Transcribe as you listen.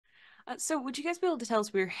So would you guys be able to tell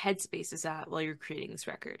us where Headspace is at while you're creating this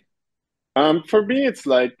record? For me, it's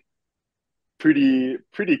like pretty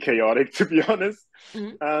chaotic to be honest. Hmm.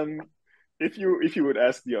 Um, if you would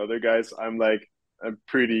ask the other guys, I'm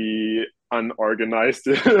pretty unorganized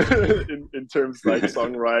in terms like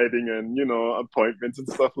songwriting and appointments and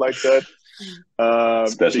stuff like that.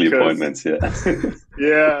 Especially Because appointments,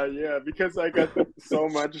 yeah. yeah, because I got so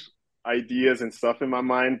much ideas and stuff in my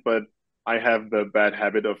mind, but I have the bad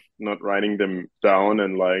habit of not writing them down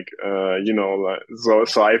and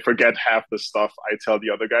so I forget half the stuff I tell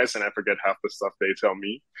the other guys and I forget half the stuff they tell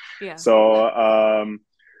me. Yeah. So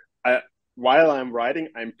I while I'm writing,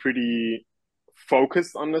 I'm pretty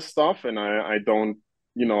focused on the stuff and I don't,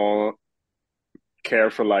 you know,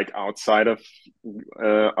 care for like outside of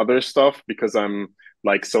other stuff because I'm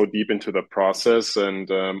like so deep into the process and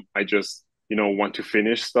I just want to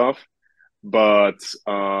finish stuff. But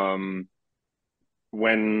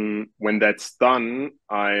when that's done,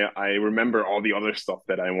 I remember all the other stuff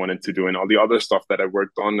that I wanted to do and all the other stuff that I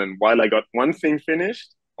worked on. And while I got one thing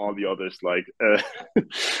finished, all the others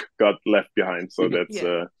got left behind. So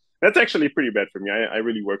Yeah. that's actually pretty bad for me. I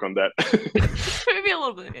really work on that. Maybe a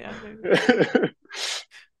little bit, yeah. Maybe.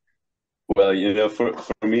 Well, for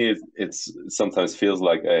me, it's sometimes feels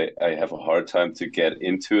like I have a hard time to get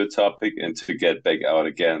into a topic and to get back out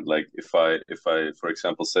again. Like if I, for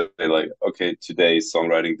example, say like, okay, today's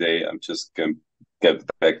songwriting day, I'm just gonna get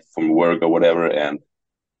back from work or whatever and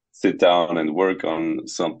sit down and work on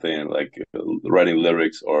something like writing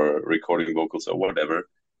lyrics or recording vocals or whatever.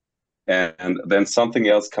 And then something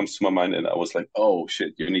else comes to my mind, and I was like, oh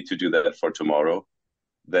shit, you need to do that for tomorrow.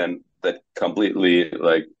 Then that completely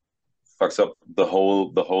like fucks up the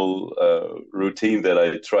whole routine that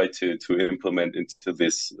I try to implement into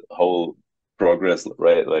this whole progress,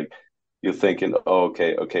 right? Like you're thinking, oh,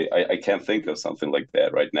 okay, I can't think of something like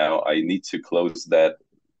that right now. I need to close that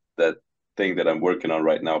thing that I'm working on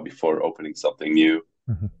right now before opening something new.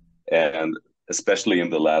 Mhm. And especially in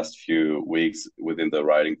the last few weeks within the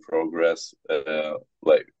writing progress,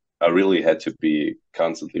 like I really had to be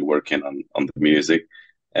constantly working on the music,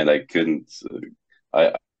 and I couldn't.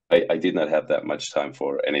 I I did not have that much time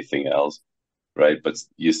for anything else, right? But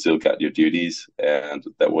you still got your duties, and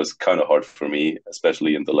that was kind of hard for me,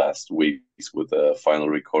 especially in the last weeks with the final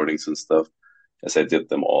recordings and stuff, as I did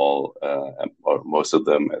them all, or most of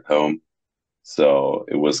them at home. So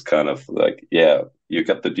it was kind of like, yeah, you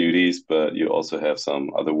got the duties, but you also have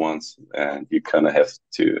some other ones, and you kind of have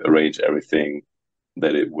to arrange everything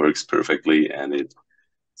that it works perfectly. And it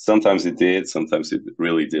sometimes it did, sometimes it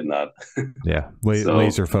really did not. Yeah. So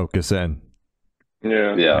Laser focus in.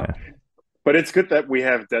 Yeah. yeah, Yeah. But it's good that we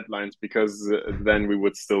have deadlines because then we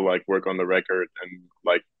would still like work on the record and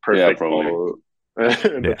like yeah, perfect probably. all the Yeah.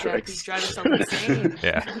 Yeah, because tracks. drive yourself insane.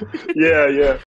 Yeah. Yeah, yeah.